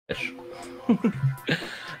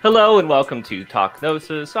Hello and welcome to Talk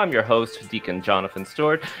Gnosis. I'm your host, Deacon Jonathan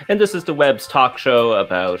Stewart, and this is the web's talk show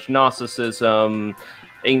about Gnosticism,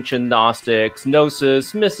 ancient Gnostics,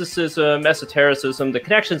 Gnosis, mysticism, esotericism, the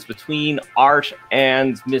connections between art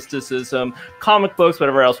and mysticism, comic books,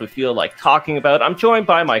 whatever else we feel like talking about. I'm joined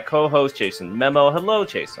by my co-host, Jason Memo. Hello,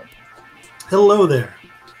 Jason. Hello there.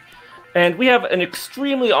 And we have an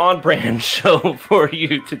extremely on-brand show for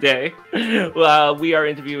you today. We are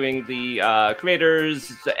interviewing the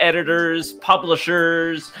creators, editors,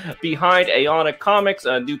 publishers behind Aeonic Comics,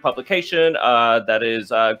 a new publication that is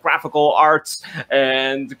graphical arts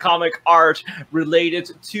and comic art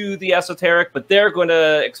related to the esoteric, but they're going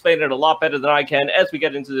to explain it a lot better than I can as we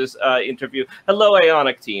get into this interview. Hello,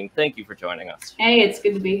 Aeonic team. Thank you for joining us. Hey, it's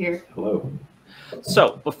good to be here. Hello.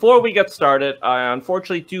 So, before we get started, I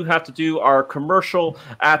unfortunately do have to do our commercial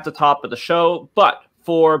at the top of the show, but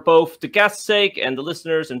for both the guest's sake and the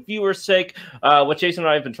listeners' and viewers' sake, what Jason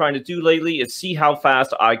and I have been trying to do lately is see how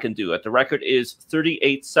fast I can do it. The record is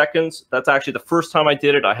 38 seconds. That's actually the first time I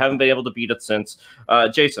did it. I haven't been able to beat it since.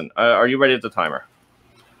 Jason, are you ready at the timer?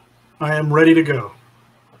 I am ready to go.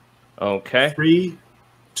 Okay. 3,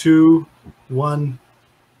 2, 1,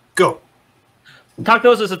 go. Talk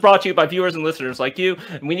Gnosis is brought to you by viewers and listeners like you,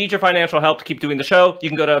 and we need your financial help to keep doing the show. You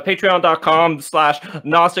can go to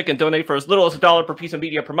patreon.com/Gnostic and donate for as little as $1 per piece of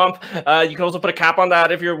media per month. You can also put a cap on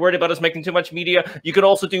that if you're worried about us making too much media. You could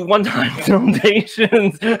also do one-time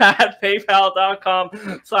donations at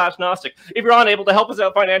paypal.com/Gnostic. If you're unable to help us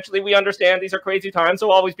out financially, we understand these are crazy times.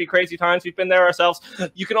 They'll always be crazy times. We've been there ourselves.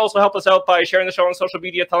 You can also help us out by sharing the show on social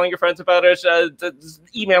media, telling your friends about it,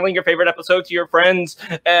 emailing your favorite episode to your friends,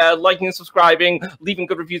 liking and subscribing, leaving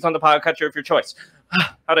good reviews on the podcatcher of your choice.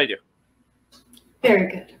 How'd I do?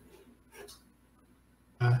 Very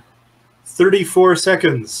good. 34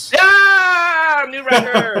 seconds. Yeah! New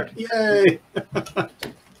record! Yay!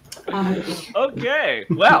 Okay,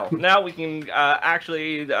 well, now we can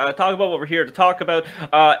actually talk about what we're here to talk about.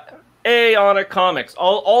 Aeonic Comics,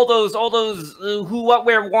 all those who, what,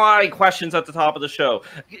 where, why questions at the top of the show.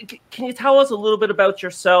 Can you tell us a little bit about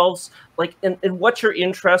yourselves, like, and what's your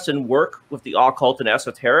interest in work with the occult and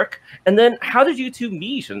esoteric? And then how did you two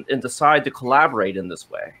meet and decide to collaborate in this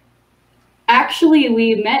way? Actually,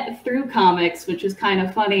 we met through comics, which is kind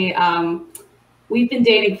of funny. We've been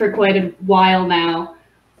dating for quite a while now,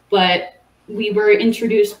 but we were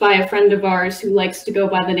introduced by a friend of ours who likes to go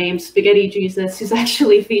by the name Spaghetti Jesus, who's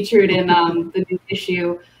actually featured in the new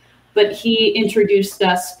issue. But he introduced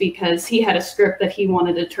us because he had a script that he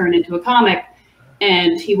wanted to turn into a comic,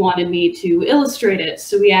 and he wanted me to illustrate it.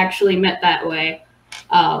 So we actually met that way.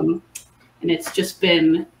 And it's just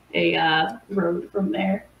been a road from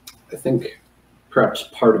there. I think perhaps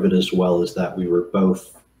part of it as well is that we were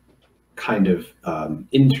both kind of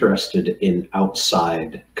interested in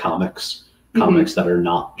outside comics. Comics that are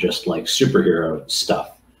not just like superhero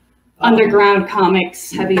stuff. Underground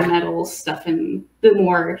comics, heavy metal stuff, and the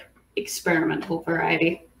more experimental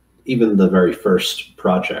variety. Even the very first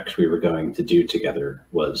project we were going to do together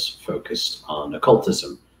was focused on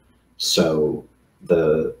occultism. So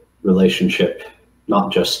the relationship,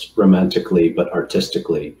 not just romantically, but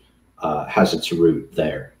artistically, has its root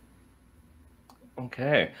there.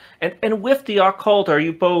 Okay, and with the occult, are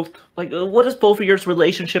you both, like, what is both of your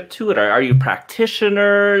relationship to it? Are you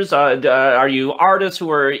practitioners? Are you artists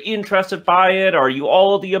who are interested by it? Are you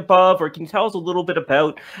all of the above? Or can you tell us a little bit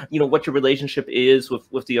about, what your relationship is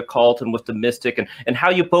with the occult and with the mystic, and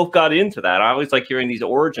how you both got into that? I always like hearing these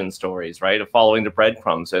origin stories, right, of following the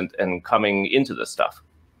breadcrumbs and coming into this stuff.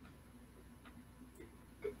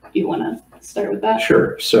 You want to start with that?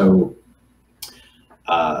 Sure. So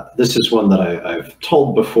this is one that I've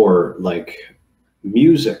told before, like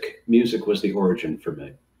music was the origin for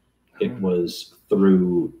me. It was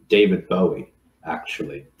through David Bowie,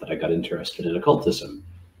 actually, that I got interested in occultism,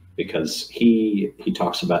 because he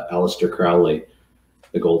talks about Aleister Crowley,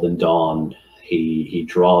 the Golden Dawn. He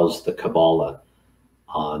draws the Kabbalah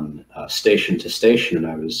on Station to Station, and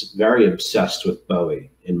I was very obsessed with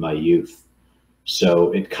Bowie in my youth.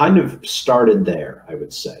 So it kind of started there, I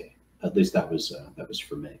would say. At least that was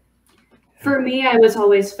for me. For me, I was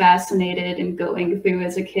always fascinated in going through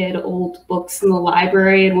as a kid old books in the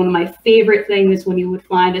library, and one of my favorite things when you would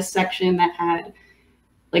find a section that had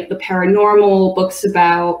like the paranormal, books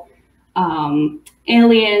about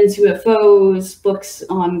aliens, UFOs, books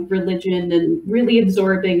on religion, and really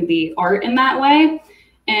absorbing the art in that way.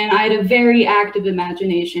 And I had a very active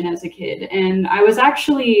imagination as a kid, and I was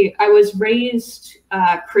raised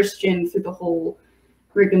Christian through the whole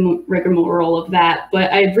rigmarole of that,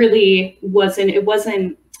 but I really wasn't, it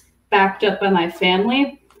wasn't backed up by my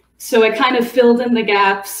family. So I kind of filled in the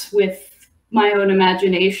gaps with my own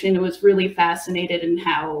imagination. I was really fascinated in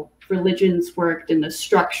how religions worked and the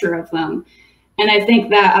structure of them. And I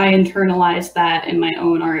think that I internalized that in my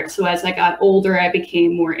own art. So as I got older, I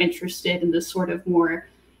became more interested in the sort of more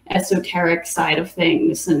esoteric side of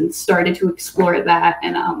things and started to explore that.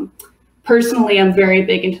 And personally, I'm very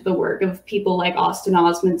big into the work of people like Austin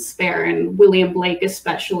Osman Spare and William Blake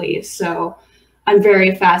especially. So I'm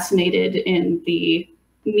very fascinated in the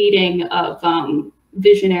meeting of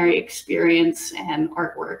visionary experience and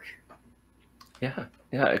artwork. Yeah.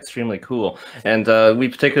 Yeah, extremely cool. And we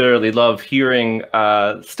particularly love hearing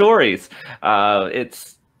stories.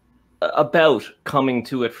 It's about coming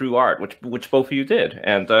to it through art, which both of you did,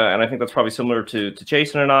 and I think that's probably similar to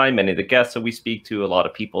Jason and I, many of the guests that we speak to, a lot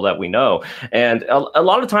of people that we know, and a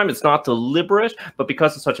lot of time it's not deliberate, but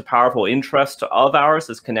because it's such a powerful interest of ours,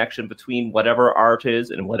 this connection between whatever art is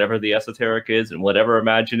and whatever the esoteric is and whatever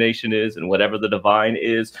imagination is and whatever the divine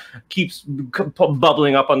is, keeps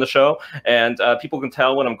bubbling up on the show, and people can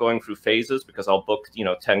tell when I'm going through phases because I'll book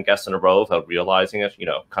 10 guests in a row without realizing it,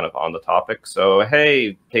 kind of on the topic. So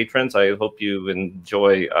hey, patrons, I hope you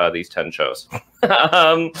enjoy these 10 shows.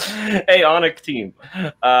 Aonic team,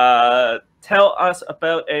 tell us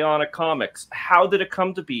about Aonic Comics. How did it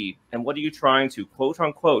come to be, and what are you trying to, quote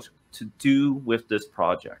unquote, to do with this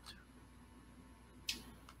project?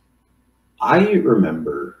 I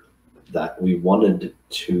remember that we wanted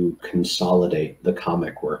to consolidate the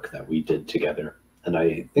comic work that we did together. And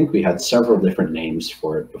I think we had several different names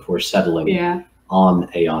for it before settling on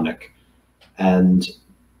Aonic. And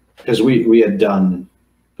because we had done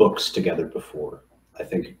books together before. I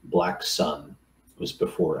think Black Sun was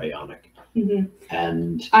before Aonic. Mm-hmm.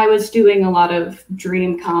 And I was doing a lot of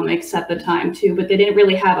Dream comics at the time too, but they didn't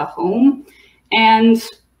really have a home. And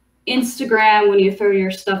Instagram, when you throw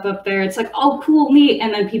your stuff up there, it's like, oh, cool, neat.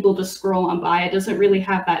 And then people just scroll on by. It doesn't really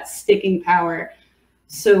have that sticking power.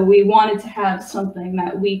 So we wanted to have something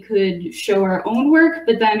that we could show our own work,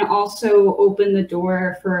 but then also open the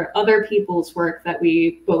door for other people's work that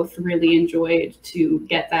we both really enjoyed to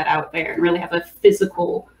get that out there and really have a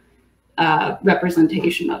physical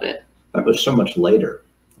representation of it. That was so much later.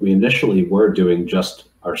 We initially were doing just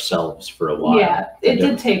ourselves for a while. Yeah, it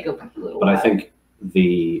did take a little while. But I think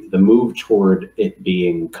the move toward it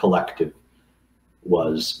being collective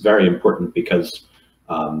was very important because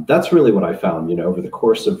that's really what I found, over the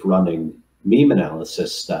course of running meme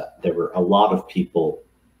analysis, that there were a lot of people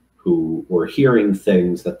who were hearing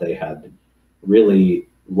things that they had really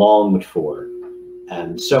longed for.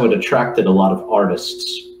 And so it attracted a lot of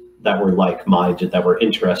artists that were like-minded, that were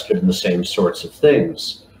interested in the same sorts of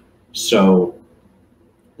things. So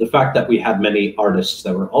the fact that we had many artists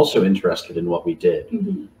that were also interested in what we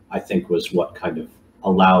did, I think was what kind of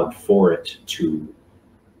allowed for it to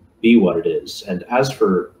be what it is. And as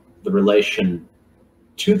for the relation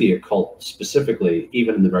to the occult specifically,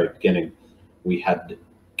 even in the very beginning, we had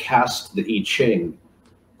cast the I Ching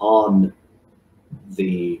on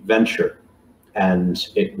the venture, and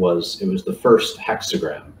it was the first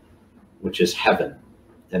hexagram, which is heaven,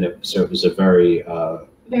 and it was a very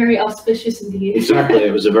very auspicious indeed. Exactly,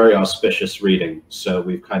 it was a very auspicious reading. So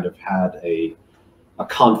we've kind of had a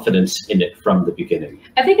confidence in it from the beginning.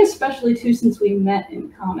 I think especially too since we met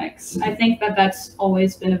in comics. I think that that's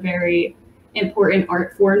always been a very important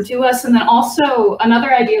art form to us. And then also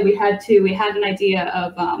another idea we had an idea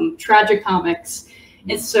of tragic comics.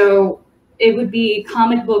 And so it would be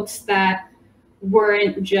comic books that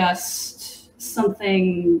weren't just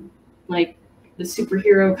something like the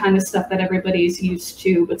superhero kind of stuff that everybody's used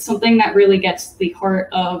to, but something that really gets the heart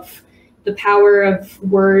of the power of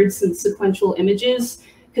words and sequential images.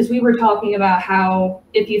 Because we were talking about how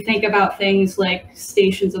if you think about things like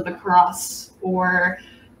Stations of the Cross or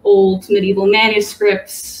old medieval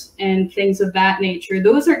manuscripts and things of that nature,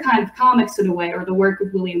 those are kind of comics in a way, or the work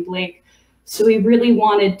of William Blake. So we really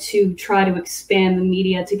wanted to try to expand the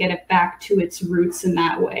media to get it back to its roots in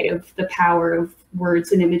that way of the power of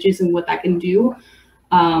words and images and what that can do.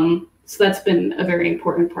 So that's been a very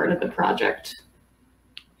important part of the project.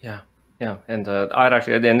 Yeah, and I'd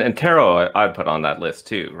actually, and tarot I'd put on that list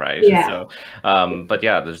too, right? Yeah. So, but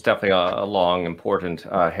yeah, there's definitely a long, important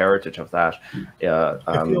heritage of that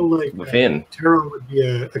I feel like within. tarot would be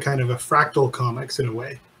a kind of a fractal comics in a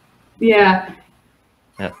way. Yeah.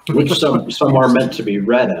 Yeah. Which some are meant to be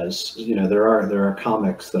read as, there are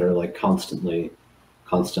comics that are like constantly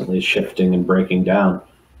shifting and breaking down.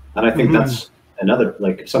 And I think that's another,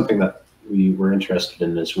 like something that we were interested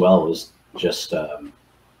in as well, was just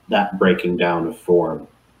that breaking down of form.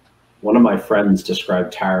 one of my friends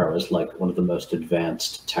described tarot as like one of the most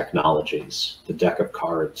advanced technologies, the deck of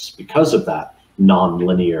cards, because of that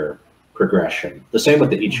non-linear progression. The same with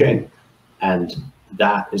the I Ching. And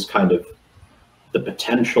that is kind of the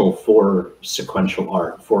potential for sequential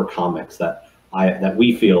art, for comics, that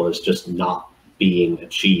we feel is just not being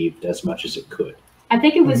achieved as much as it could. I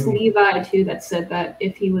think it was Levi too that said that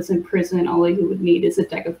if he was in prison, all he would need is a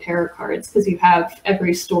deck of tarot cards, because you have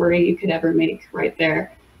every story you could ever make right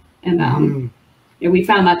there. And we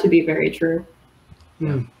found that to be very true.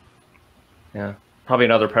 Yeah. Probably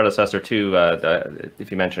another predecessor to, if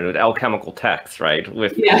you mentioned it, alchemical texts, right?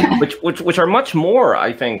 With which are much more,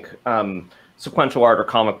 I think, sequential art or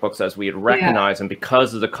comic books as we had recognized them,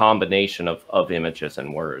 because of the combination of images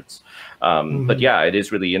and words. But yeah, it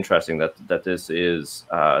is really interesting that this is,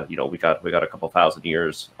 we got a couple thousand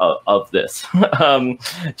years of this.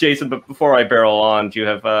 Jason, but before I barrel on, do you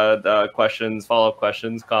have questions, follow-up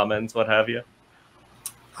questions, comments, what have you?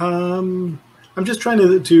 I'm just trying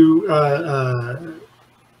to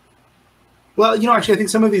well, actually, I think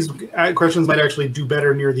some of these questions might actually do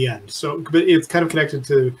better near the end. So, but it's kind of connected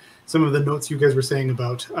to some of the notes you guys were saying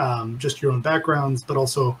about just your own backgrounds, but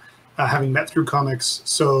also having met through comics.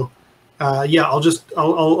 So, yeah,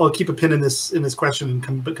 I'll keep a pin in this question and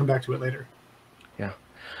come back to it later. Yeah.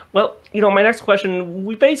 Well, my next question,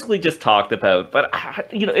 we basically just talked about, but,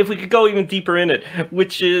 if we could go even deeper in it,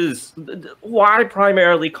 which is why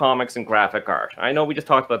primarily comics and graphic art? I know we just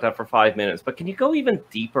talked about that for 5 minutes, but can you go even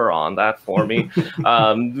deeper on that for me?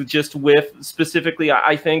 Just with specifically,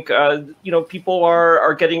 I think, people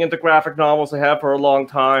are getting into graphic novels. They have for a long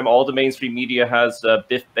time. All the mainstream media has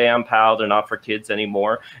Biff Bam Pow. They're not for kids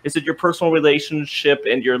anymore. Is it your personal relationship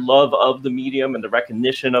and your love of the medium and the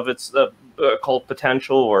recognition of its cult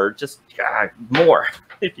potential, or just more,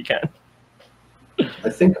 if you can? I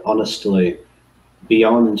think, honestly,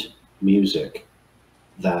 beyond music,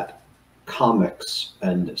 that comics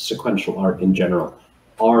and sequential art in general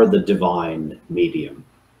are the divine medium.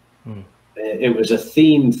 It was a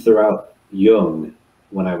theme throughout Jung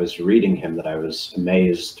when I was reading him that I was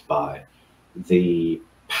amazed by the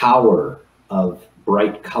power of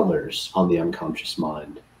bright colors on the unconscious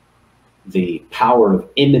mind, the power of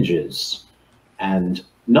images, and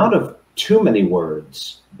not of too many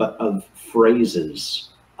words, but of phrases,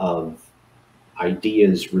 of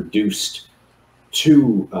ideas reduced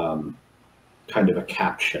to kind of a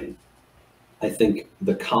caption. I think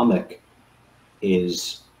the comic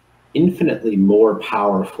is infinitely more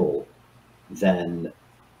powerful than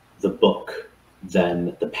the book,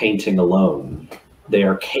 than the painting alone. They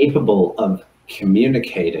are capable of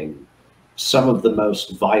communicating some of the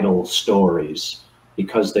most vital stories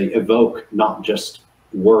because they evoke not just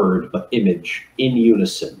word, but image in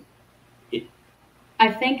unison. I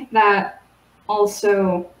think that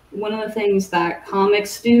also one of the things that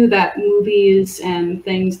comics do that movies and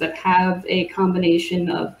things that have a combination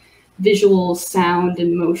of visual, sound,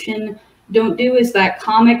 and motion don't do is that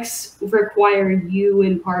comics require you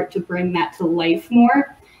in part to bring that to life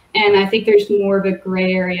more. And I think there's more of a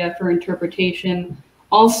gray area for interpretation.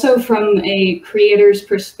 Also, from a creator's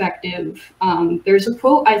perspective, there's a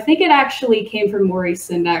quote, I think it actually came from Maurice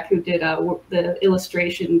Sendak, who did the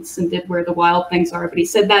illustrations and did Where the Wild Things Are, but he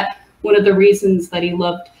said that one of the reasons that he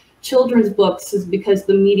loved children's books is because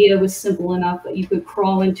the media was simple enough that you could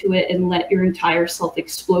crawl into it and let your entire self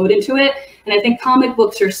explode into it. And I think comic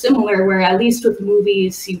books are similar, where at least with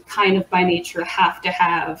movies, you kind of by nature have to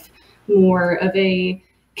have more of a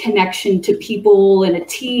connection to people and a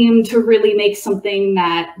team to really make something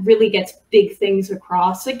that really gets big things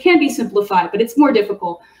across. It can be simplified, but it's more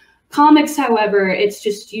difficult. Comics, however, it's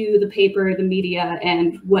just you, the paper, the media,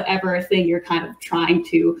 and whatever thing you're kind of trying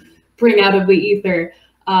to bring out of the ether.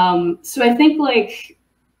 So I think like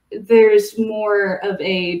there's more of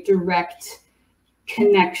a direct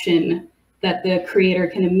connection that the creator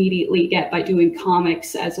can immediately get by doing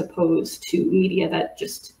comics, as opposed to media that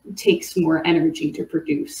just takes more energy to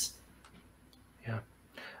produce. Yeah.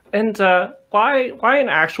 And why an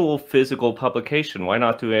actual physical publication? Why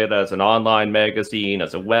not do it as an online magazine,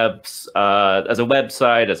 as a website,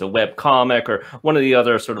 as a web comic, or one of the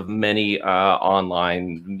other sort of many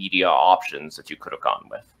online media options that you could have gone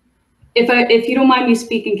with? If you don't mind me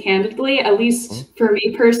speaking candidly, at least for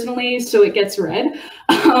me personally, so it gets read,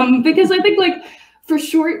 because I think like for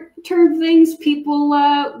short-term things, people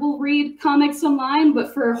will read comics online,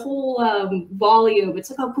 but for a whole volume, it's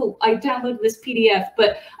like, oh cool, I downloaded this PDF,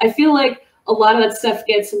 but I feel like a lot of that stuff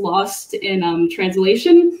gets lost in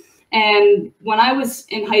translation. And when I was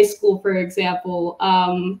in high school, for example,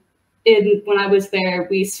 when I was there,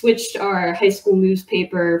 we switched our high school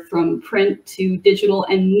newspaper from print to digital,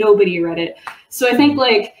 and nobody read it. So I think,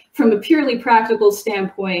 like, from a purely practical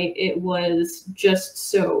standpoint, it was just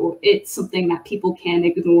so it's something that people can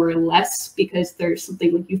ignore less, because there's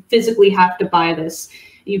something like you physically have to buy this.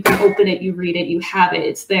 You can open it, you read it, you have it,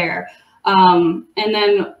 it's there. And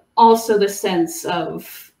then also the sense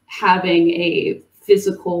of having a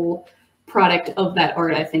physical product of that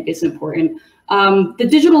art, I think, is important. The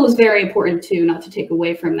digital is very important too, not to take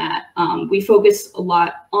away from that. We focus a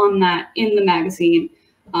lot on that in the magazine,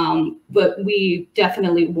 but we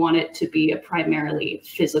definitely want it to be a primarily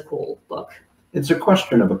physical book. It's a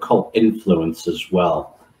question of occult influence as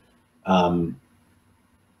well.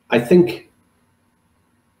 I think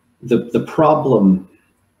the problem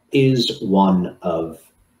is one of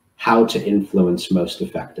how to influence most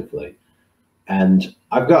effectively. And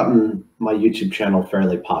I've gotten my YouTube channel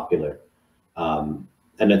fairly popular. And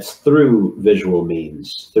it's through visual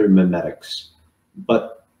means, through mimetics.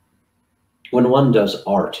 But when one does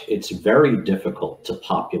art, it's very difficult to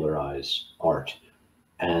popularize art.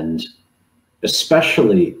 And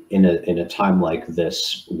especially in a time like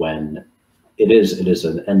this, when it is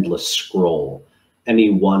an endless scroll,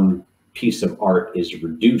 any one piece of art is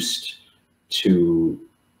reduced to,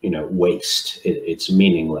 waste. It's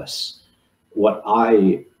meaningless. What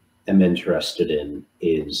I am interested in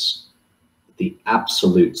is the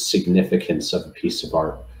absolute significance of a piece of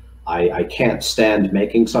art. I can't stand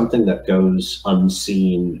making something that goes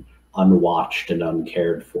unseen, unwatched, and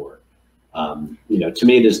uncared for. To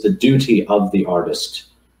me, it is the duty of the artist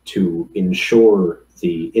to ensure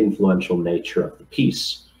the influential nature of the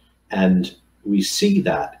piece. And we see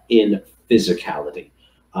that in physicality.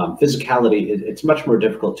 Physicality, it's much more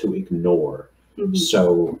difficult to ignore. Mm-hmm.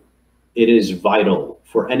 So it is vital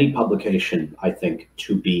for any publication, I think,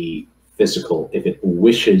 to be physical if it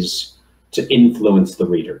wishes to influence the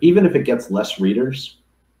reader. Even if it gets less readers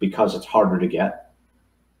because it's harder to get,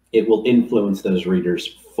 it will influence those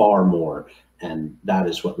readers far more. And that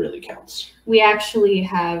is what really counts. We actually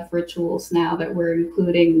have rituals now that we're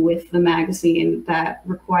including with the magazine that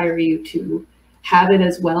require you to have it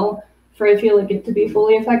as well for, I feel like, it to be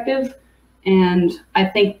fully effective. And I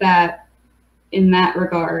think that in that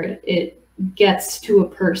regard, it gets to a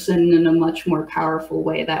person in a much more powerful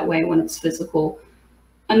way that way when it's physical.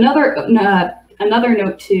 Another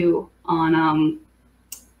note too on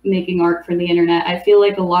making art for the internet. I feel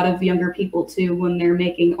like a lot of younger people too, when they're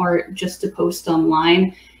making art just to post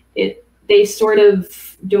online, they sort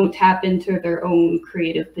of don't tap into their own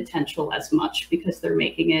creative potential as much because they're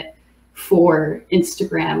making it for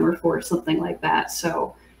Instagram or for something like that.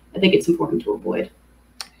 So I think it's important to avoid.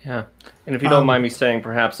 Yeah, and if you don't mind me saying,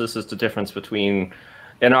 perhaps this is the difference between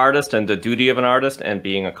an artist and the duty of an artist and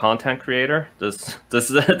being a content creator. Does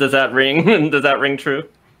that ring? Does that ring true?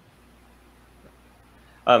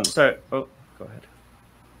 Sorry. Oh, go ahead.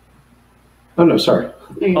 Oh no, sorry.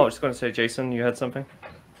 Oh, I was just going to say, Jason, you had something.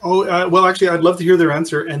 Oh, well, actually, I'd love to hear their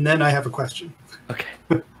answer, and then I have a question.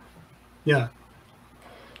 Okay. Yeah.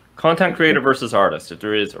 Content creator versus artist, if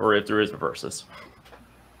there is a versus.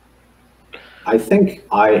 I think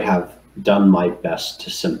I have done my best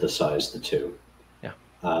to synthesize the two. Yeah.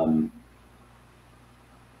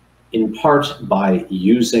 In part by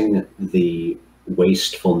using the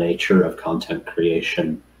wasteful nature of content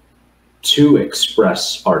creation to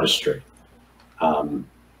express artistry. And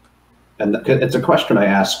it's a question I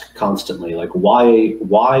ask constantly, like,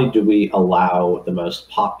 why do we allow the most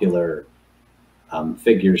popular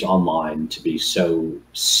figures online to be so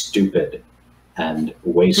stupid and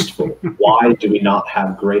wasteful? Why do we not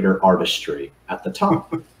have greater artistry at the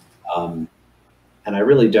top? And I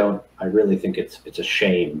really think it's a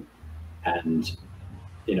shame. And,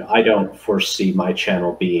 I don't foresee my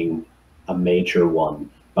channel being a major one,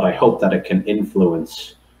 but I hope that it can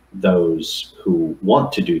influence those who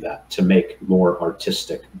want to do that, to make more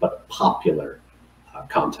artistic but popular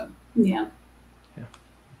content. Yeah.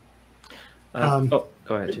 Go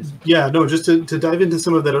ahead, Jason. Yeah, no, just to dive into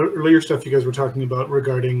some of that earlier stuff you guys were talking about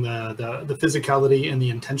regarding the physicality and the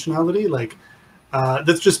intentionality, like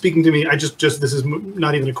that's just speaking to me. This is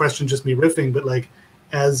not even a question, just me riffing, but like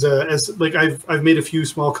as like I've made a few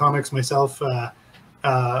small comics myself,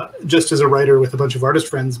 just as a writer with a bunch of artist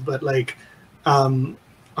friends, but like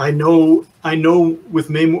I know with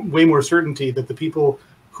way more certainty that the people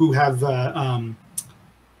who have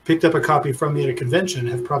picked up a copy from me at a convention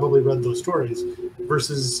have probably read those stories,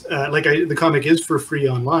 versus the comic is for free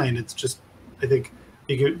online. It's just, I think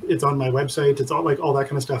it's on my website. It's all all that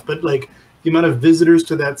kind of stuff. But like the amount of visitors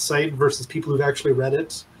to that site versus people who've actually read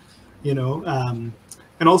it,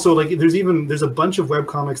 And also, like, there's a bunch of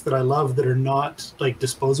webcomics that I love that are not like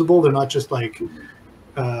disposable. They're not just like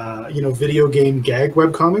video game gag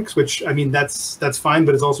webcomics, which, I mean, that's fine,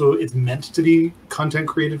 but it's meant to be content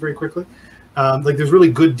created very quickly. Like, there's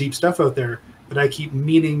really good deep stuff out there that I keep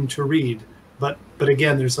meaning to read, but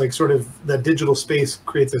again, there's like sort of that digital space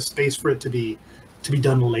creates a space for it to be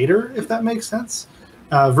done later, if that makes sense,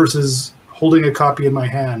 versus holding a copy in my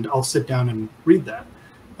hand. I'll sit down and read that.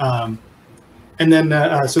 And then,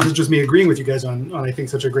 so this is just me agreeing with you guys on I think,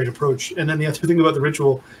 such a great approach. And then the other thing about the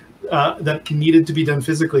ritual that needed to be done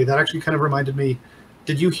physically, that actually kind of reminded me,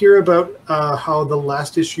 did you hear about how the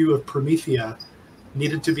last issue of Promethea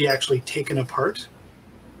needed to be actually taken apart?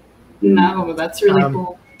 No, that's really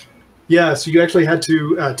cool. Yeah, so you actually had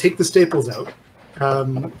to take the staples out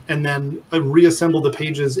and then reassemble the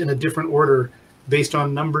pages in a different order based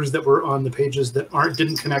on numbers that were on the pages that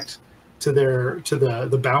didn't connect to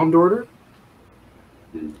the bound order.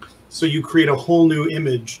 So you create a whole new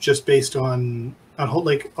image just based on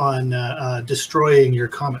destroying your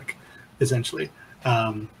comic, essentially,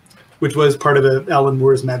 which was part of Alan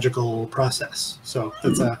Moore's magical process. So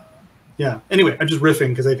that's yeah. Anyway, I'm just riffing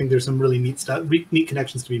because I think there's some really neat stuff, neat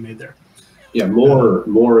connections to be made there. Yeah,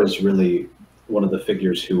 Moore is really one of the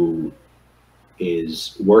figures who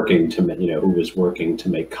is working to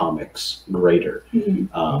make comics greater and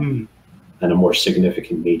a more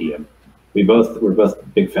significant medium. We're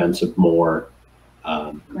both big fans of Moore.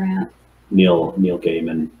 Grant. Neil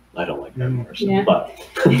Gaiman. I don't like Grant Morrison, yeah. but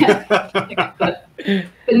but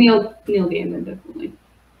Neil Gaiman definitely.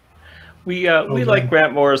 We like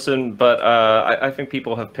Grant Morrison, but I think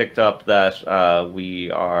people have picked up that we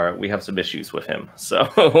have some issues with him. So,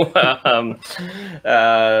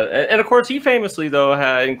 and of course, he famously though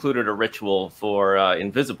had included a ritual for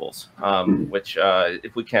Invisibles, which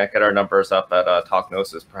if we can't get our numbers up at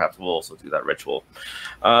Talknosis, perhaps we'll also do that ritual.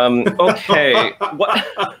 Okay,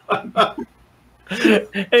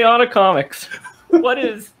 Aeona Comics. What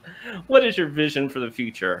is your vision for the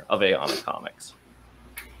future of Aeona Comics?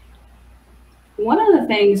 One of the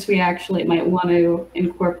things we actually might want to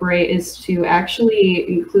incorporate is to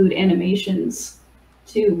actually include animations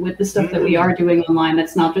too with the stuff that we are doing online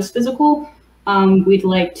that's not just physical. We'd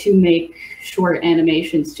like to make short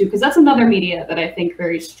animations too, because that's another media that I think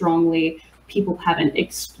very strongly people haven't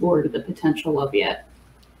explored the potential of yet.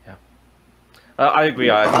 Yeah, I agree.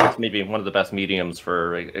 I think it's maybe one of the best mediums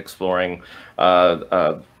for exploring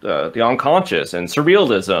the unconscious and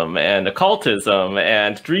surrealism and occultism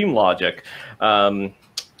and dream logic.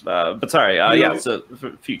 But sorry, yeah, so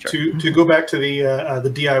future. To go back to the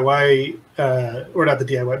DIY, or not the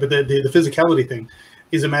DIY, but the physicality thing,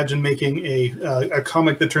 is imagine making a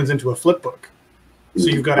comic that turns into a flip book. So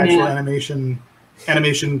you've got actual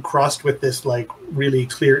animation crossed with this like really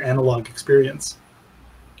clear analog experience.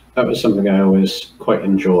 That was something I always quite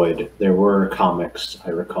enjoyed. There were comics, I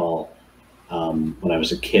recall, when I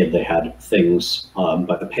was a kid, they had things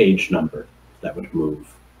by the page number that would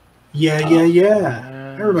move. Yeah.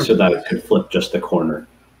 I remember so that it could flip just the corner.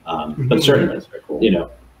 But certainly,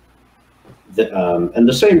 and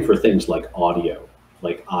the same for things like audio.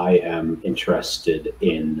 Like, I am interested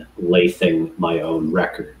in lathing my own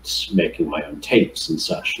records, making my own tapes and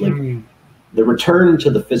such. Like, the return to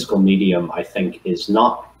the physical medium, I think, it's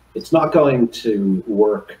not going to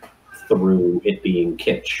work through it being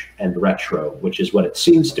kitsch and retro, which is what it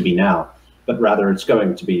seems to be now, but rather it's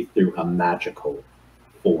going to be through a magical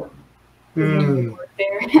form.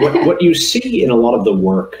 What you see in a lot of the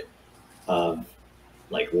work of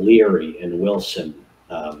like Leary and Wilson,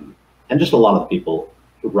 and just a lot of people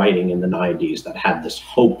writing in the 90s that had this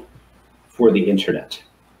hope for the internet.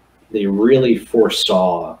 They really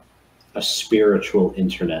foresaw a spiritual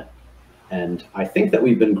internet. And I think that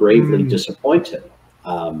we've been gravely disappointed.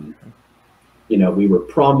 We were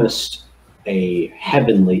promised a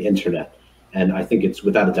heavenly internet, and I think it's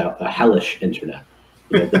without a doubt a hellish internet.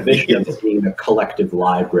 The vision of being a collective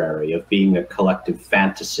library, of being a collective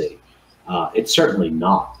fantasy. It's certainly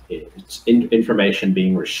not. It's information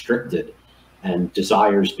being restricted and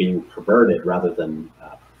desires being perverted rather than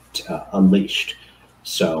unleashed.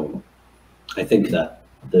 So I think that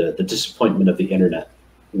the disappointment of the internet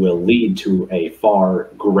will lead to a far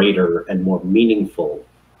greater and more meaningful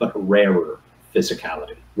but rarer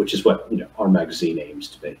physicality, which is what our magazine aims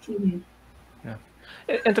to be. Yeah.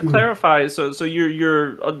 And to clarify, so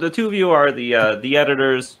you're the two of you are the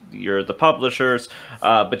editors, you're the publishers,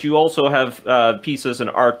 but you also have pieces and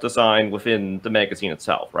art design within the magazine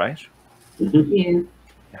itself, right? Yeah.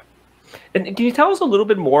 And can you tell us a little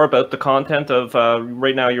bit more about the content of,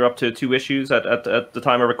 right now you're up to 2 issues at the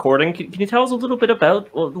time of recording. Can you tell us a little bit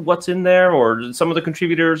about what's in there, or some of the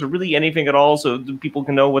contributors, or really anything at all, so people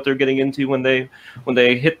can know what they're getting into when they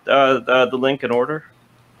hit the link and order?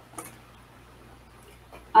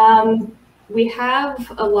 We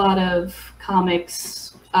have a lot of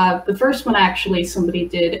comics. The first one, actually, somebody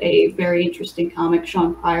did a very interesting comic,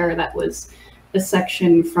 Sean Pryor, that was a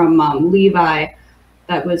section from Levi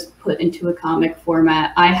that was put into a comic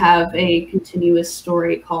format. I have a continuous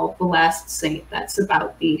story called The Last Saint that's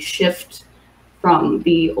about the shift from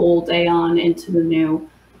the old Aeon into the new.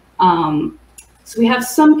 So we have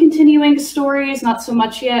some continuing stories, not so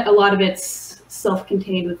much yet. A lot of it's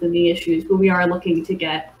self-contained within the issues, but we are looking to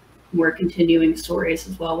get more continuing stories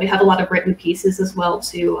as well. We have a lot of written pieces as well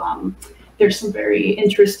too. There's some very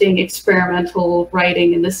interesting experimental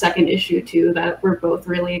writing in the second issue too that we're both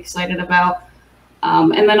really excited about.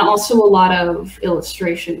 And then also a lot of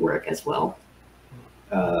illustration work as well.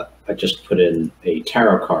 I just put in a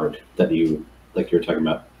tarot card that you were talking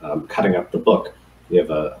about, cutting up the book. You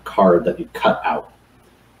have a card that you cut out,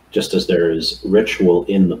 just as there is ritual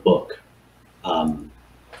in the book.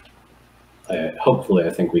 Hopefully, I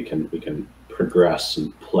think we can progress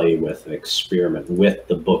and play with and experiment with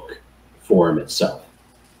the book form itself.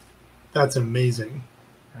 That's amazing.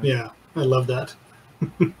 Yeah, I love that.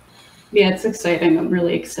 Yeah, it's exciting. I'm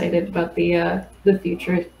really excited about the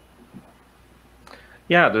future.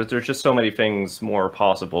 Yeah, there's just so many things more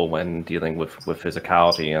possible when dealing with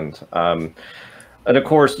physicality, and of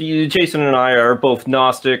course, Jason and I are both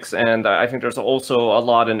Gnostics, and I think there's also a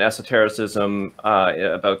lot in esotericism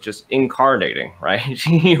about just incarnating, right?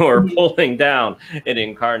 You're pulling down and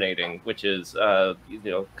incarnating, which is,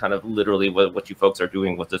 kind of literally what you folks are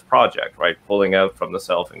doing with this project, right? Pulling out from the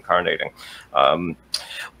self, incarnating.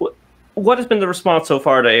 What has been the response so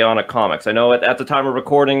far to Aeonic Comics? I know at the time of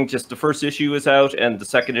recording, just the first issue is out, and the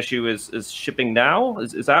second issue is shipping now.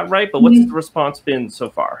 Is that right? But what's the response been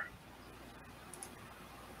so far?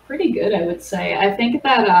 Pretty good, I would say. I think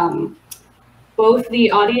that both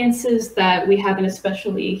the audiences that we have, and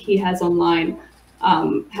especially he has online,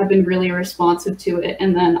 have been really responsive to it.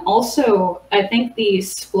 And then also, I think the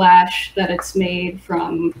splash that it's made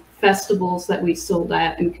from festivals that we sold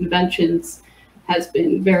at and conventions has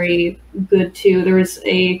been very good too. There was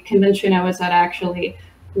a convention I was at actually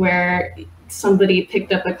where somebody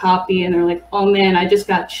picked up a copy and they're like, oh man, I just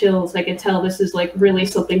got chills. I could tell this is like really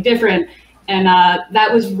something different. And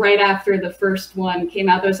that was right after the first one came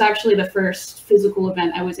out. That was actually the first physical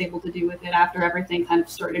event I was able to do with it after everything kind of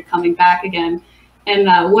started coming back again.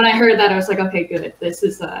 And when I heard that, I was like, okay, good. This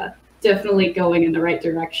is definitely going in the right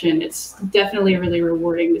direction. It's definitely really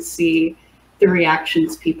rewarding to see the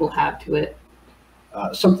reactions people have to it.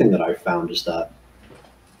 Something that I found is that,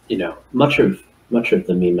 much of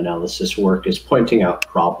the meme analysis work is pointing out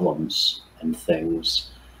problems and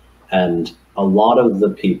things, and a lot of the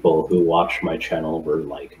people who watch my channel were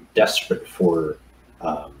like desperate for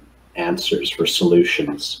answers, for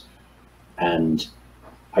solutions, and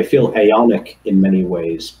I feel Aeonic in many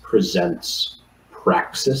ways presents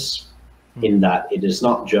praxis in that it is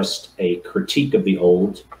not just a critique of the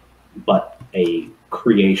old, but a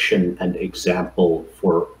creation and example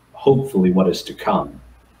for hopefully what is to come.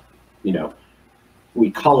 We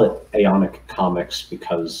call it Aeonic Comics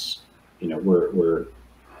because we're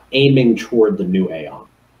aiming toward the new Aeon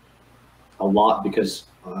a lot, because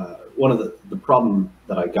one of the problem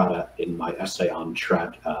that I got at in my essay on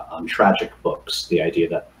tragic books, the idea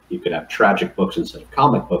that you could have tragic books instead of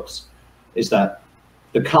comic books, is that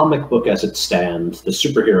the comic book as it stands, the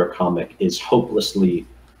superhero comic, is hopelessly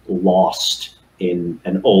lost in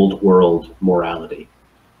an old world morality,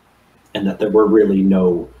 and that there were really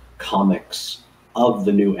no comics of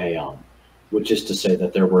the new Aeon, which is to say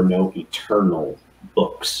that there were no eternal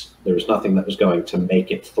books. There was nothing that was going to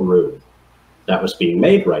make it through that was being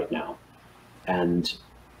made right now. And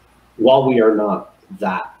while we are not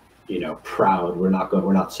that proud, we're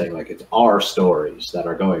not saying like it's our stories that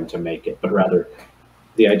are going to make it, but rather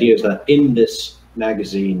the idea is that in this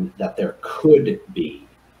magazine that there could be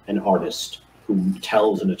an artist who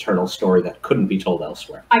tells an eternal story that couldn't be told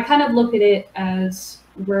elsewhere. I kind of look at it as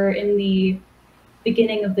we're in the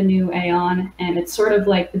beginning of the new Aeon, and it's sort of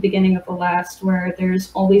like the beginning of the last, where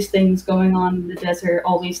there's all these things going on in the desert,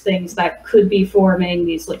 all these things that could be forming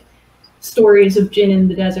these like stories of Jin in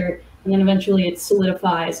the desert, and then eventually it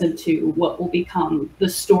solidifies into what will become the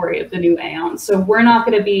story of the new Aeon. So we're not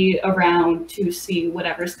going to be around to see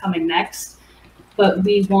whatever's coming next, but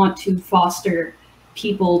we want to foster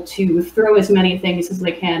people to throw as many things as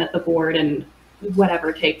they can at the board and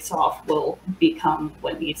whatever takes off will become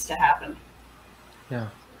what needs to happen. Yeah.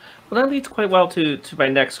 Well, that leads quite well to my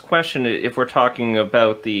next question. If we're talking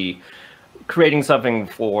about the creating something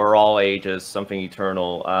for all ages, something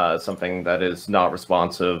eternal, something that is not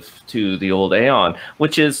responsive to the old Aeon,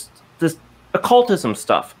 which is this occultism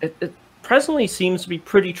stuff. It presently seems to be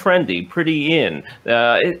pretty trendy, pretty in.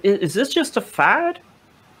 Is this just a fad?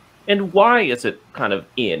 And why is it kind of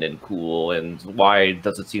in and cool? And why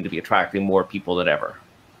does it seem to be attracting more people than ever?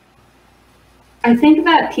 I think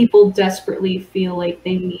that people desperately feel like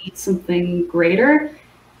they need something greater.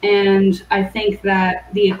 And I think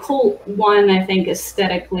that the occult one, I think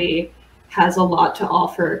aesthetically has a lot to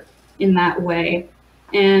offer in that way.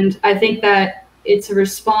 And I think that it's a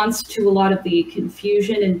response to a lot of the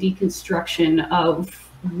confusion and deconstruction of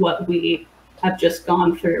what we have just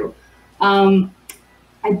gone through.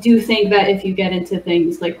 I do think that if you get into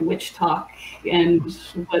things like witch talk and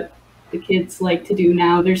what the kids like to do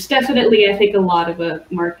now, there's definitely, I think, a lot of a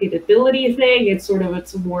marketability thing. It's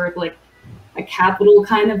more of like a capital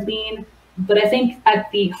kind of lean. But I think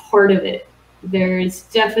at the heart of it, there's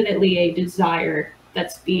definitely a desire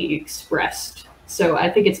that's being expressed. So I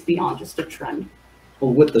think it's beyond just a trend.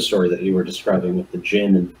 Well, with the story that you were describing with the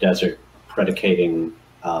jinn in the desert predicating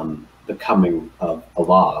the coming of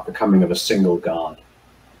Allah, the coming of a single God.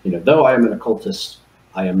 Though I am an occultist,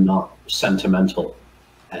 I am not sentimental.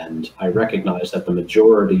 And I recognize that the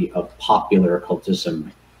majority of popular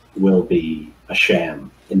occultism will be a sham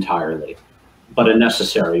entirely, but a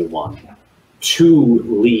necessary one to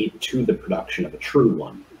lead to the production of a true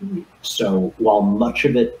one. Mm-hmm. So while much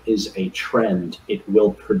of it is a trend, it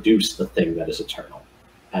will produce the thing that is eternal.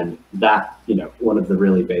 And that, one of the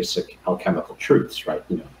really basic alchemical truths, right?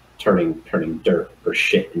 Turning dirt or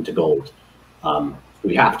shit into gold.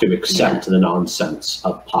 We have to accept the nonsense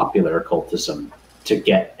of popular occultism to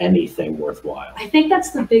get anything worthwhile. I think that's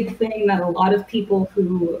the big thing that a lot of people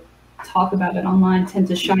who talk about it online tend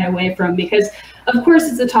to shy away from, because of course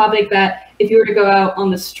it's a topic that if you were to go out on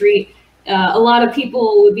the street, a lot of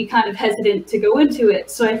people would be kind of hesitant to go into it.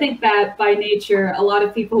 So I think that by nature, a lot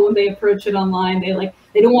of people, when they approach it online,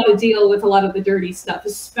 they don't want to deal with a lot of the dirty stuff,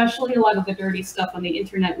 especially a lot of the dirty stuff on the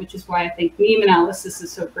internet, which is why I think meme analysis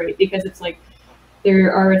is so great, because it's like,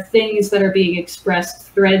 there are things that are being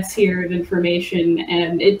expressed, threads here of information,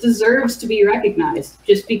 and it deserves to be recognized.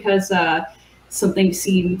 Just because something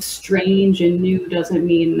seems strange and new doesn't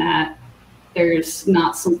mean that there's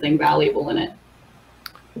not something valuable in it.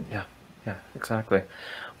 Yeah, exactly.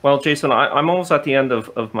 Well, Jason, I'm almost at the end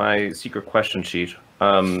of my secret question sheet.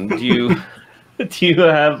 Do you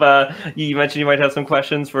have, you mentioned you might have some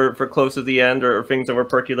questions for close to the end or things that were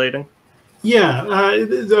percolating? Yeah,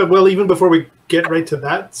 well, even before we get right to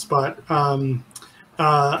that spot,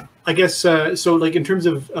 I guess so. Like in terms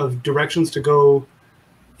of directions to go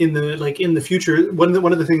in the future, one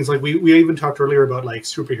of the things, like we even talked earlier about like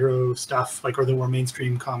superhero stuff, like, or the more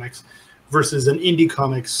mainstream comics versus an indie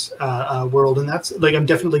comics world, and that's like, I'm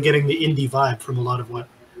definitely getting the indie vibe from a lot of what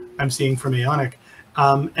I'm seeing from Aeonic,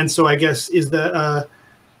 and so I guess is that,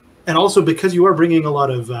 and also because you are bringing a lot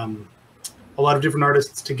of different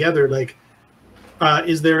artists together, like.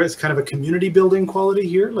 Is there as kind of a community building quality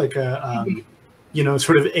here, like a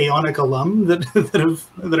sort of Aeonic alum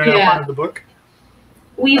that are now part of the book?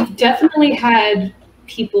 We've definitely had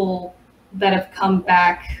people that have come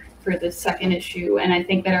back for the second issue, and I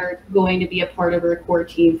think that are going to be a part of our core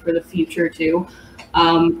team for the future too.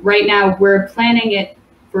 Right now, we're planning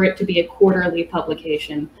for it to be a quarterly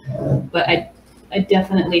publication, but I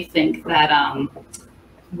definitely think that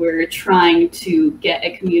we're trying to get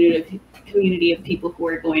a community of people who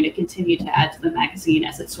are going to continue to add to the magazine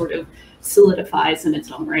as it sort of solidifies in its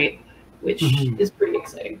own right, which is pretty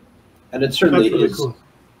exciting. And it certainly is. Cool.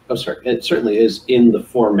 It certainly is in the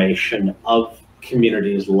formation of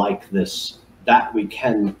communities like this that we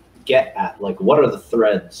can get at, like, what are the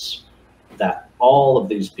threads that all of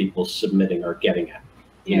these people submitting are getting at?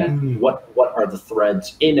 What are the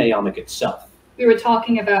threads in Aeonic itself? We were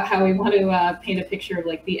talking about how we want to paint a picture of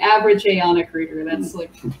like the average Aeonic reader. That's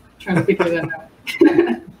like trying to figure that out.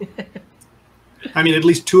 I mean, at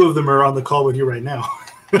least two of them are on the call with you right now.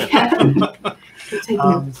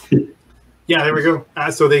 Yeah, there we go.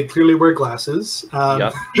 So they clearly wear glasses.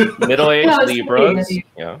 Middle-aged Libras.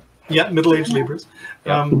 Yeah, middle-aged Libras.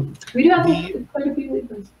 We do have quite a few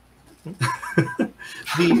Libras.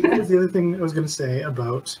 What was the other thing I was going to say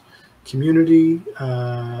about community?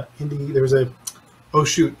 Indie. There was a. Oh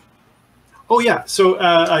shoot. Oh yeah.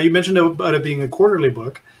 So you mentioned about it being a quarterly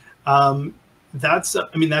book. That's.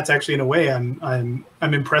 I mean, that's actually in a way I'm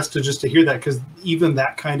impressed to hear that, because even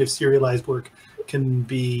that kind of serialized work can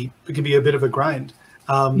be a bit of a grind.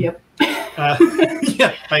 Yep.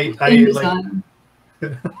 Yeah, I InDesign.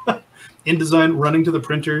 like InDesign, running to the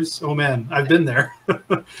printers. Oh man, I've been there.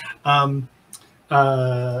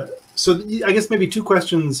 So I guess maybe two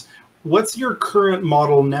questions. What's your current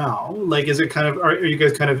model now? Like, is it kind of, are you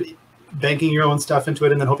guys kind of banking your own stuff into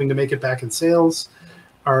it and then hoping to make it back in sales?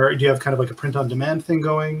 Or do you have kind of like a print on demand thing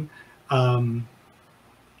going?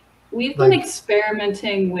 We've been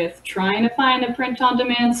experimenting with trying to find a print on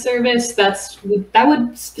demand service that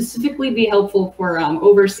would specifically be helpful for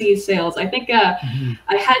overseas sales. I think I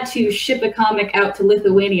had to ship a comic out to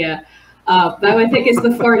Lithuania. That I think is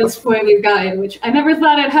the farthest point we've gotten, which I never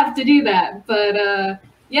thought I'd have to do that. But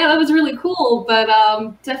yeah, that was really cool, but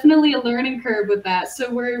definitely a learning curve with that. So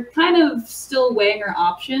we're kind of still weighing our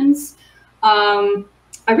options.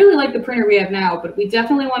 I really like the printer we have now, but we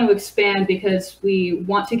definitely want to expand because we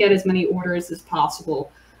want to get as many orders as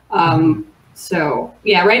possible. So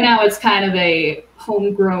yeah, right now it's kind of a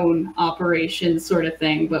homegrown operation sort of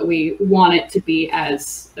thing, but we want it to be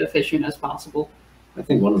as efficient as possible. I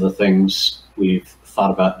think one of the things we've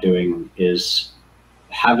thought about doing is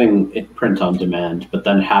having it print on demand, but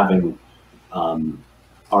then having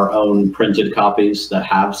our own printed copies that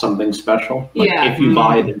have something special. Like if you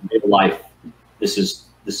buy it in real life, this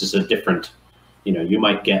is a different, you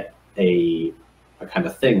might get a kind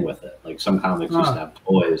of thing with it. Like some comics used to have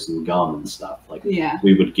toys and gum and stuff. Like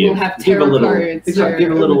we would give a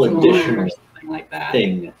little additional like that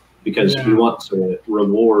thing because we want to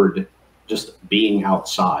reward just being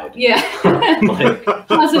outside. Yeah. Like,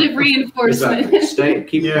 positive reinforcement. Exactly.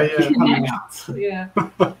 Keep coming out. Yeah.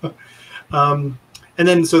 And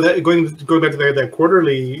then so that going back to that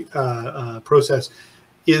quarterly process,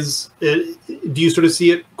 do you sort of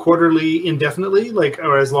see it quarterly indefinitely, like,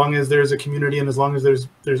 or as long as there's a community and as long as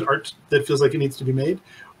there's art that feels like it needs to be made,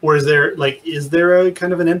 or is there a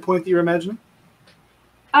kind of an endpoint that you're imagining?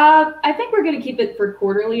 I think we're going to keep it for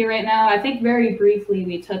quarterly right now. I think very briefly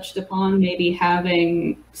we touched upon maybe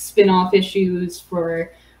having spin-off issues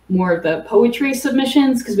for more of the poetry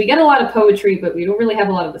submissions, because we get a lot of poetry, but we don't really have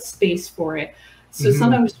a lot of the space for it. So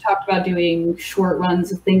sometimes we talked about doing short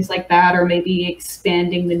runs and things like that, or maybe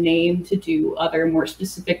expanding the name to do other more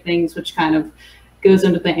specific things, which kind of goes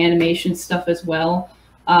into the animation stuff as well.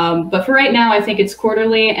 But for right now, I think it's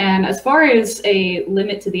quarterly. And as far as a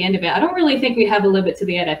limit to the end of it, I don't really think we have a limit to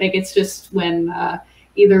the end. I think it's just when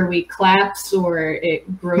either we collapse or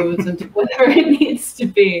it grows into whatever it needs to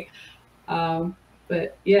be.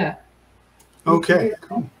 But yeah. Okay,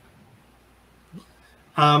 cool.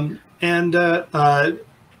 And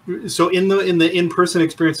so in the in-person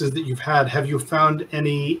experiences that you've had, have you found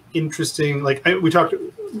any interesting, like we talked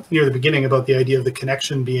near the beginning about the idea of the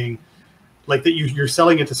connection being like that you're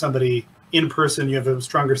selling it to somebody in person, you have a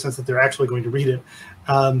stronger sense that they're actually going to read it.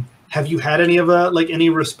 Have you had any of any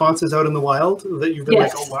responses out in the wild that you've been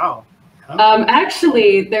like, oh, wow? Huh?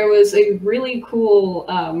 Actually, there was a really cool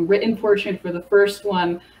written portion for the first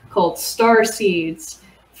one called Star Seeds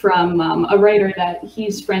from a writer that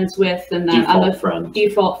he's friends with, and that I'm a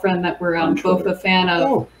default friend that we're both a fan of.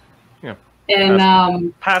 Oh. Yeah.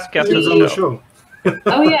 And past guest of the show.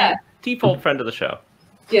 Oh yeah. Default friend of the show.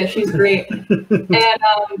 Yeah, she's great.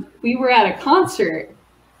 And we were at a concert,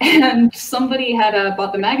 and somebody had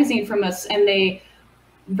bought the magazine from us, and they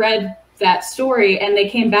read that story, and they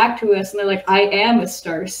came back to us, and they're like, "I am a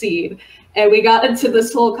star seed," and we got into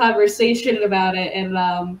this whole conversation about it, and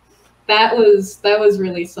that was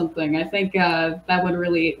really something. I think that would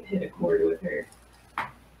really hit a chord with her.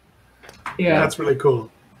 Yeah, that's really cool.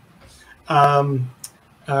 Yeah.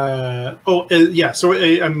 So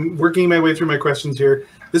I'm working my way through my questions here.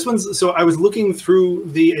 This one's, so I was looking through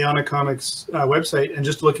the Ayana Comics website and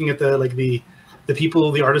just looking at the people,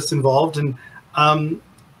 the artists involved, and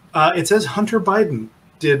it says Hunter Biden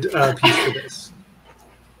did a piece for this.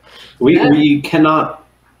 We cannot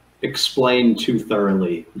explain too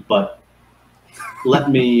thoroughly, but let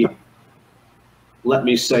me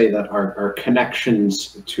say that our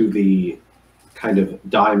connections to the kind of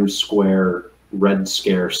Dime Square Red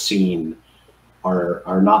Scare scene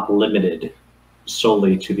are not limited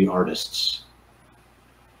solely to the artists.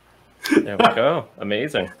 There we go.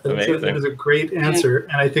 Amazing. Amazing. That is a great answer,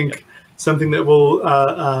 and I think something that will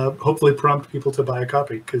hopefully prompt people to buy a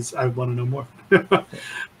copy, because I want to know more.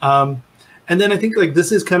 And then I think like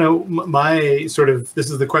this is kind of my sort of, this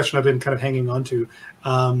is the question I've been kind of hanging on to.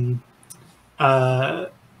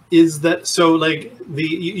 Is that, so like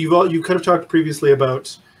you kind of talked previously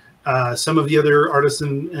about some of the other artists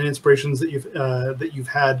and inspirations that you've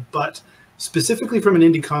had, but specifically from an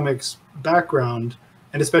indie comics background,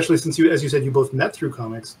 and especially since you, as you said, you both met through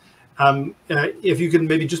comics, If you can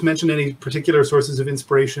maybe just mention any particular sources of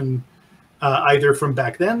inspiration, either from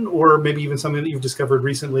back then or maybe even something that you've discovered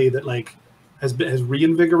recently that like has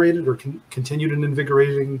reinvigorated or continued an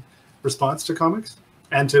invigorating response to comics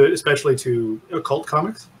and to especially to occult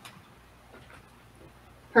comics.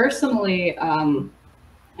 Personally,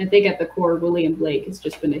 I think at the core, William Blake has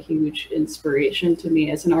just been a huge inspiration to me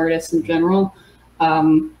as an artist in general.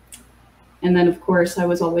 And then, of course, I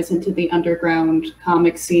was always into the underground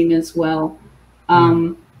comic scene as well.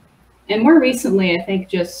 And more recently, I think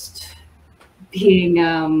just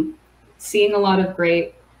being seeing a lot of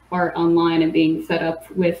great art online and being fed up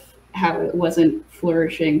with how it wasn't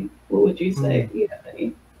flourishing. What would you say? Do you have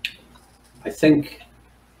any? I think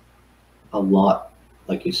a lot,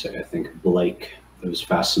 like you say, I think Blake was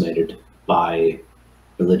fascinated by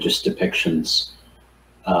religious depictions.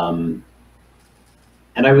 And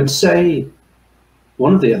I would say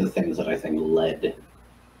one of the other things that I think led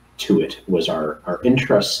to it was our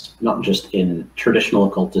interest, not just in traditional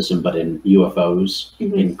occultism, but in UFOs,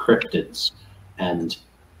 in cryptids. And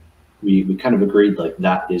we kind of agreed like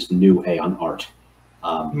that is new Aeon art.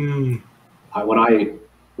 When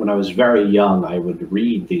I was very young, I would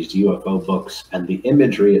read these UFO books, and the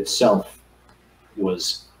imagery itself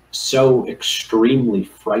was so extremely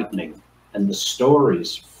frightening, and the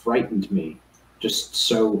stories frightened me just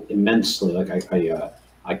so immensely. Like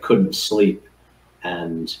I couldn't sleep,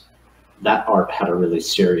 and that art had a really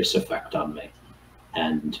serious effect on me.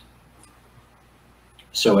 And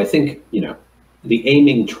so I think, you know, the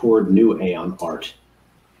aiming toward new Aeon art,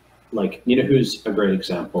 like, you know, who's a great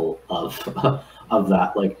example of of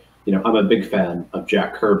that? Like, you know, I'm a big fan of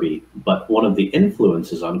Jack Kirby, but one of the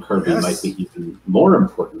influences on Kirby might be even more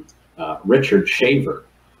important. Richard Shaver.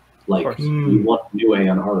 Like, you want new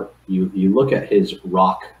Aeon art, you look at his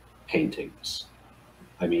rock paintings.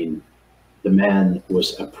 I mean, the man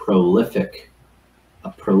was a prolific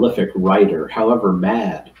writer. However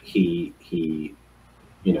mad, he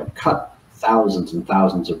you know, cut thousands and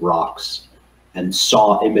thousands of rocks and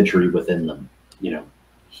saw imagery within them. You know,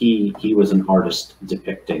 he was an artist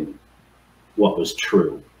depicting what was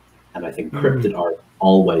true, and I think cryptid art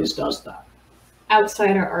always does that.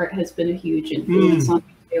 Outsider art has been a huge influence on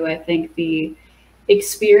me too. I think the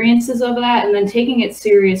experiences of that, and then taking it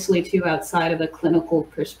seriously too outside of a clinical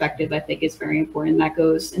perspective, I think is very important. That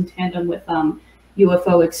goes in tandem with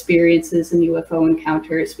UFO experiences and UFO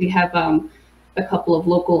encounters. We have a couple of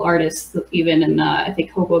local artists, even in I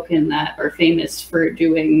think Hoboken, that are famous for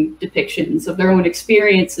doing depictions of their own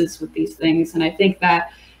experiences with these things. And I think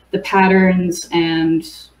that the patterns and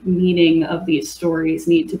meaning of these stories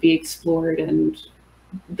need to be explored, and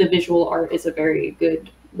the visual art is a very good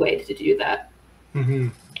way to do that.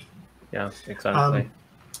 Yeah, exactly.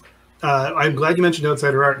 I'm glad you mentioned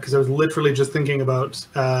outsider art, because I was literally just thinking about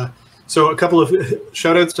so a couple of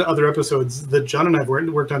shout outs to other episodes that John and I have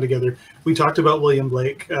worked on together. We talked about William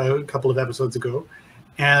Blake a couple of episodes ago,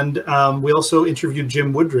 and we also interviewed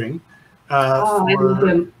Jim Woodring. I love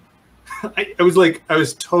him. I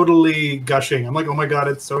was totally gushing. I'm like, oh my God,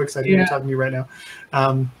 it's so exciting to talk to you right now.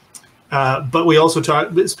 But we also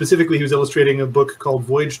talked, specifically, he was illustrating a book called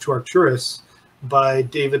Voyage to Arcturus by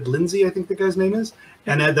David Lindsay, I think the guy's name is.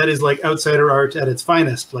 And that is like outsider art at its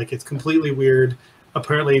finest. Like, it's completely weird.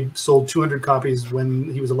 Apparently sold 200 copies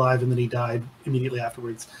when he was alive, and then he died immediately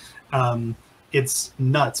afterwards. It's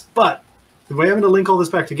nuts. But the way I'm going to link all this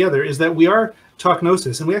back together is that we are Talk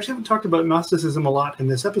Gnosis, and we actually haven't talked about Gnosticism a lot in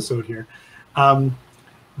this episode here.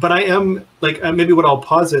 But I am, like, maybe what I'll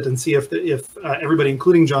pause it and see if everybody,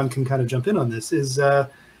 including John, can kind of jump in on this, is the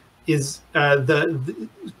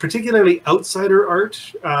particularly outsider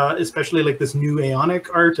art, especially like this new Aeonic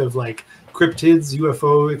art of like cryptids,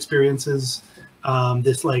 UFO experiences,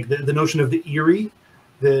 this like the notion of the eerie,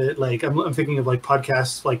 I'm thinking of like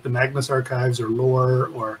podcasts like the Magnus Archives or Lore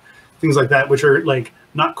or things like that, which are like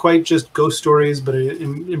not quite just ghost stories, but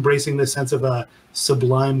embracing this sense of a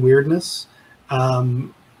sublime weirdness.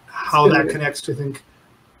 How that connects to, I think,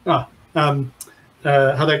 how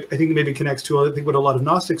that I think maybe connects to, I think, what a lot of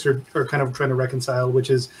Gnostics are kind of trying to reconcile, which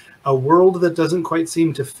is a world that doesn't quite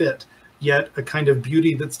seem to fit, yet a kind of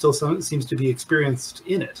beauty that still seems to be experienced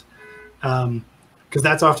in it. Because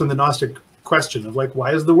that's often the Gnostic question of like,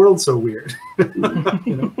 why is the world so weird? You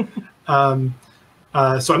know.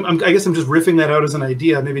 So I guess I'm just riffing that out as an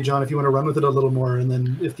idea. Maybe John, if you want to run with it a little more, and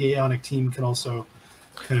then if the Aeonic team can also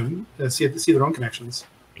kind of see their own connections.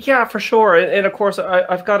 Yeah, for sure. And of course,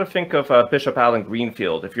 I've got to think of Bishop Alan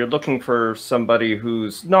Greenfield. If you're looking for somebody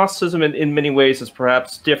whose Gnosticism in many ways is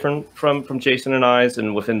perhaps different from Jason and I's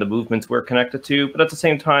and within the movements we're connected to, but at the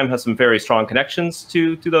same time has some very strong connections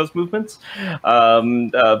to those movements,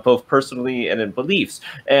 both personally and in beliefs.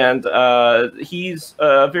 And he's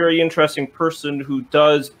a very interesting person who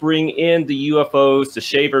does bring in the UFOs, the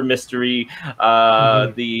Shaver mystery,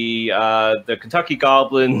 the Kentucky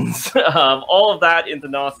Goblins, all of that into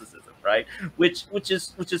Gnosticism, right? Which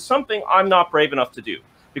is something I'm not brave enough to do,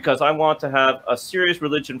 because I want to have a serious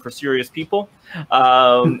religion for serious people,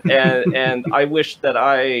 and I wish that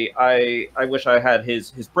I wish I had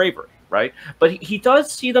his bravery, right? But he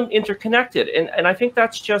does see them interconnected, and I think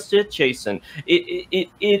that's just it, Jason.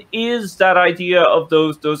 It is that idea of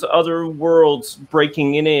those other worlds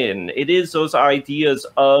breaking in. It is those ideas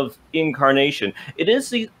of incarnation. It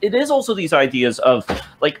is also these ideas of,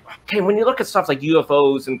 like, okay, when you look at stuff like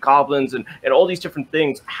UFOs and goblins and all these different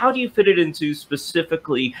things, how do you fit it into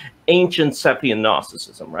specifically ancient Sepian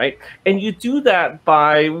Gnosticism, right? And you do that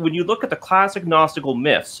by, when you look at the classic Gnostical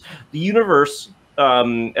myths, the universe,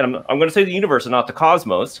 and I'm going to say the universe and not the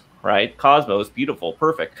cosmos, right? Cosmos, beautiful,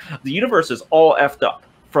 perfect. The universe is all effed up.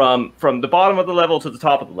 From the bottom of the level to the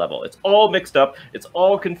top of the level. It's all mixed up. It's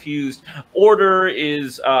all confused. Order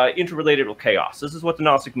is interrelated with chaos. This is what the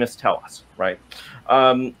Gnostic myths tell us, right?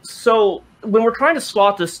 So when we're trying to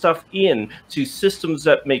slot this stuff in to systems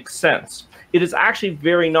that make sense, it is actually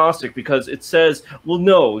very Gnostic, because it says, well,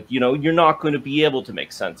 no, you're not going to be able to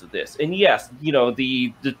make sense of this. And yes,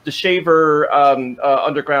 the Shaver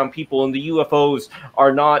underground people and the UFOs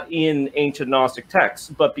are not in ancient Gnostic texts,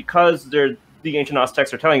 but because the ancient Gnostic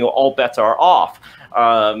texts are telling you all bets are off,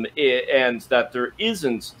 and that there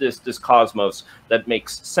isn't this cosmos that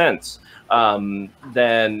makes sense, then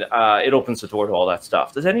it opens the door to all that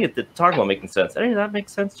stuff. Does any of the talking about making sense? Any of that make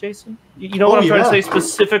sense, Jason? You know what I'm trying to say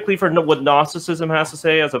specifically for what Gnosticism has to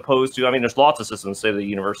say, as opposed to, I mean, there's lots of systems that say the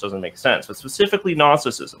universe doesn't make sense, but specifically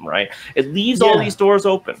Gnosticism, right? It leaves all these doors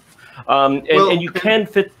open, and you can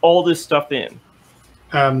fit all this stuff in.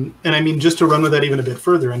 And I mean, just to run with that even a bit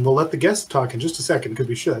further, and we'll let the guest talk in just a second, because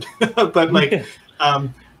we should. But like,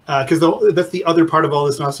 because that's the other part of all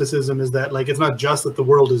this Gnosticism, is that, like, it's not just that the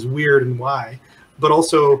world is weird and why, but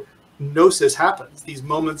also gnosis happens. These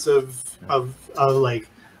moments of like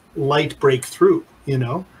light break through.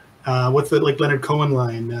 What's the, like, Leonard Cohen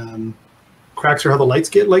line? Cracks are how the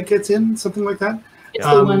light gets in, something like that. It's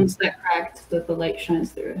the ones that cracked that the light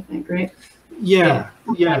shines through, I think, right? Yeah.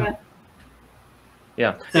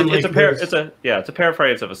 Yeah, and it's like a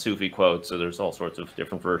paraphrase of a Sufi quote, so there's all sorts of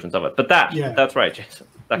different versions of it. But that's right, Jason.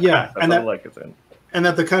 That's and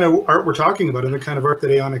that the kind of art we're talking about, and the kind of art that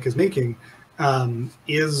Aeonic is making,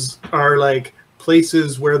 are like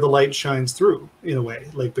places where the light shines through, in a way,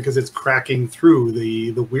 like, because it's cracking through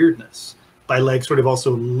the weirdness by, like, sort of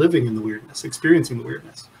also living in the weirdness, experiencing the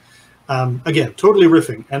weirdness. Again, totally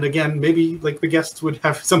riffing, and again, maybe, like, the guests would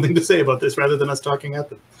have something to say about this rather than us talking at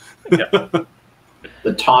them. Yeah.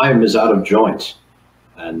 The time is out of joint,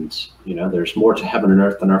 and there's more to heaven and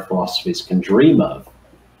earth than our philosophies can dream of.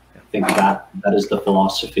 I think that is the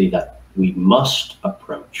philosophy that we must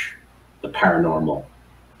approach the paranormal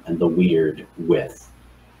and the weird with.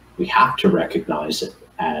 We have to recognize it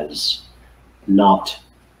as not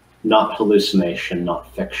hallucination,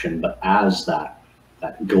 not fiction, but as that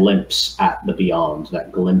glimpse at the beyond,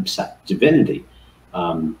 that glimpse at divinity.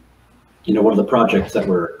 One of the projects that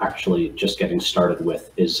we're actually just getting started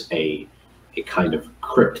with is a kind of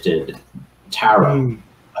cryptid tarot,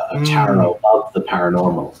 a tarot of the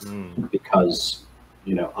paranormal, because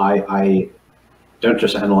I don't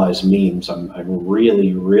just analyze memes. I'm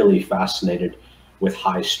really, really fascinated with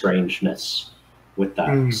high strangeness, with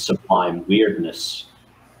that sublime weirdness.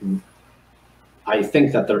 I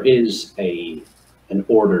think that there is an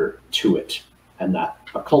order to it, and that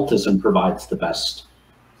occultism provides the best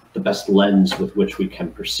lens with which we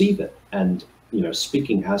can perceive it. And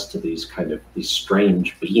speaking as to these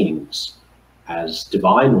strange beings as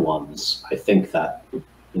divine ones, I think that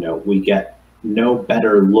we get no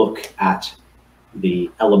better look at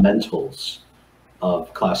the elementals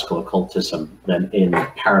of classical occultism than in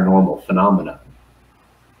paranormal phenomena.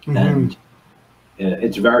 And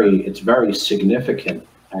it's very significant.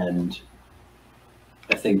 And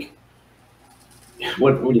I think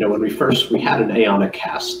when we had an Aeonic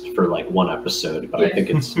cast for like one episode, but I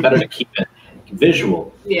think it's better to keep it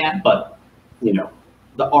visual. Yeah. But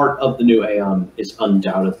the art of the new Aeon is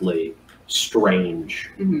undoubtedly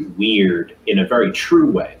strange, weird in a very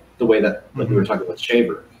true way. The way that, like we were talking with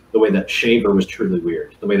Shaver, the way that Shaver was truly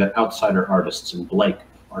weird, the way that outsider artists and Blake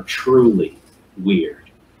are truly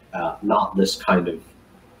weird. not this kind of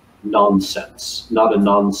nonsense. Not a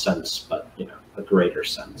nonsense, but a greater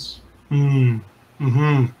sense.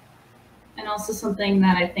 Mm-hmm. And also something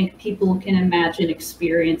that I think people can imagine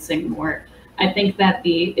experiencing more. I think that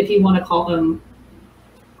if you want to call them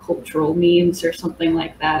cultural memes or something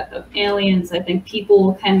like that of aliens, I think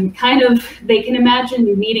people can they can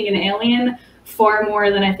imagine meeting an alien far more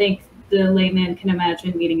than I think the layman can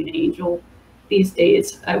imagine meeting an angel these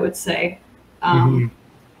days, I would say.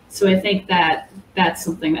 So I think that's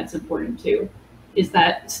something that's important too, is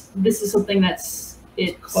that this is something you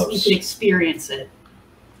can experience it.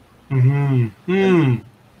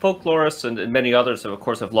 Folklorists and many others have, of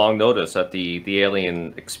course, have long noticed that the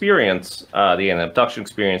alien experience, the alien abduction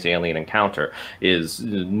experience, the alien encounter, is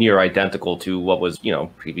near identical to what was,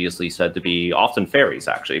 previously said to be often fairies,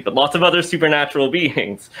 actually, but lots of other supernatural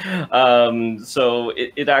beings. So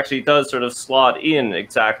it actually does sort of slot in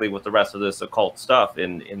exactly with the rest of this occult stuff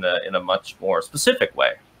in a much more specific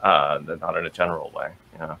way, not in a general way.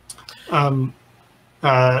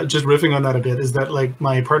 Just riffing on that a bit, is that like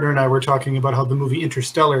my partner and I were talking about how the movie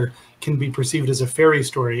Interstellar can be perceived as a fairy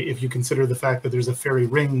story if you consider the fact that there's a fairy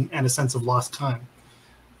ring and a sense of lost time,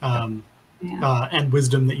 and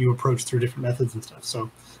wisdom that you approach through different methods and stuff. So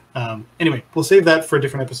anyway, we'll save that for a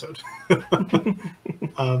different episode.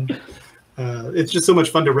 It's just so much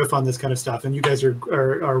fun to riff on this kind of stuff, and you guys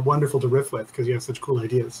are wonderful to riff with because you have such cool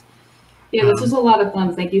ideas. Yeah, this was a lot of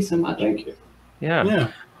fun. Thank you so much. Thank you. Yeah.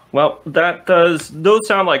 Well, those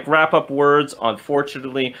sound like wrap-up words,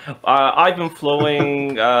 unfortunately. I've been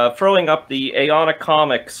throwing up the Aeonic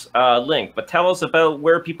Comics link, but tell us about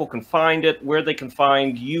where people can find it, where they can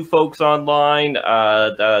find you folks online.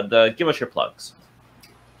 Give us your plugs.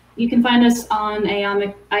 You can find us on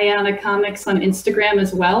Aeonic Comics on Instagram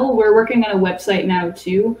as well. We're working on a website now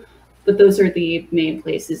too, but those are the main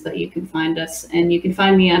places that you can find us. And you can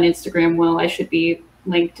find me on Instagram. Well, I should be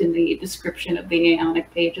linked in the description of the Aeonic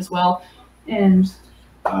page as well. And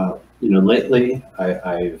lately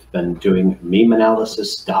I've been doing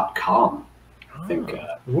memeanalysis.com. I think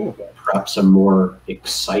perhaps a more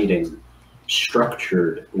exciting,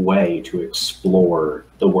 structured way to explore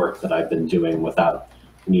the work that I've been doing without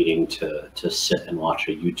needing to sit and watch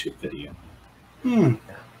a YouTube video.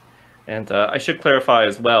 And I should clarify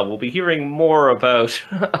as well, we'll be hearing more about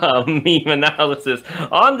meme analysis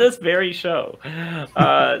on this very show.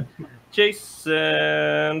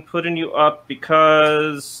 Jason, putting you up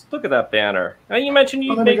because look at that banner. Now, you mentioned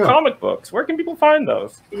you make comic books. Where can people find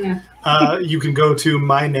those? Yeah. You can go to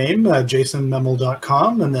my name,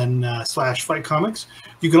 jasonmemel.com, and then /Fight Comics.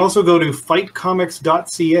 You can also go to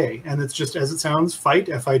fightcomics.ca, and it's just as it sounds, Fight,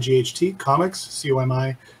 F-I-G-H-T, Comics,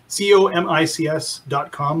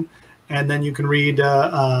 COMICS.com. And then you can read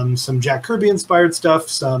some Jack Kirby-inspired stuff,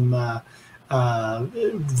 some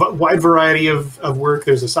wide variety of work.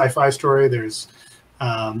 There's a sci-fi story. There's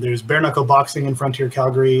bare knuckle boxing in Frontier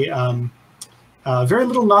Calgary. Very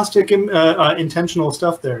little Gnostic intentional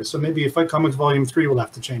stuff there. So maybe Fight Comics Volume 3 will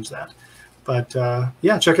have to change that. But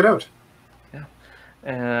yeah, check it out.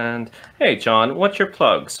 And hey, John, what's your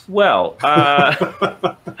plugs? Well,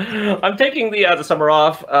 I'm taking the summer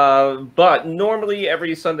off, but normally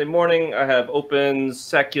every Sunday morning I have open,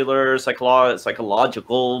 secular,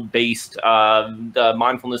 psychological-based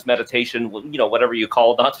mindfulness meditation, whatever you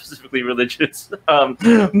call it, not specifically religious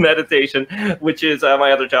meditation, which is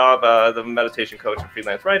my other job, the meditation coach and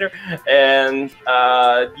freelance writer. And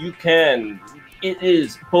you can... It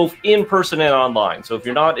is both in person and online. So if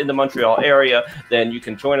you're not in the Montreal area, then you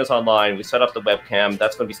can join us online. We set up the webcam.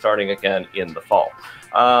 That's going to be starting again in the fall.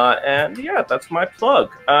 And yeah, that's my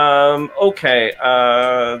plug. Okay.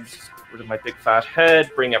 Rid of my big fat head.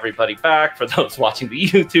 Bring everybody back for those watching the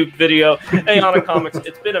YouTube video. Aeonic Comics,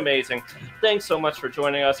 it's been amazing. Thanks so much for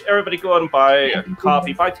joining us. Everybody go out and buy a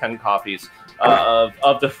copy. Buy 10 copies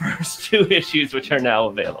of the first 2 issues, which are now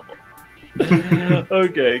available.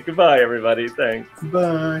 Okay, goodbye, everybody. Thanks.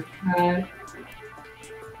 Bye. Bye.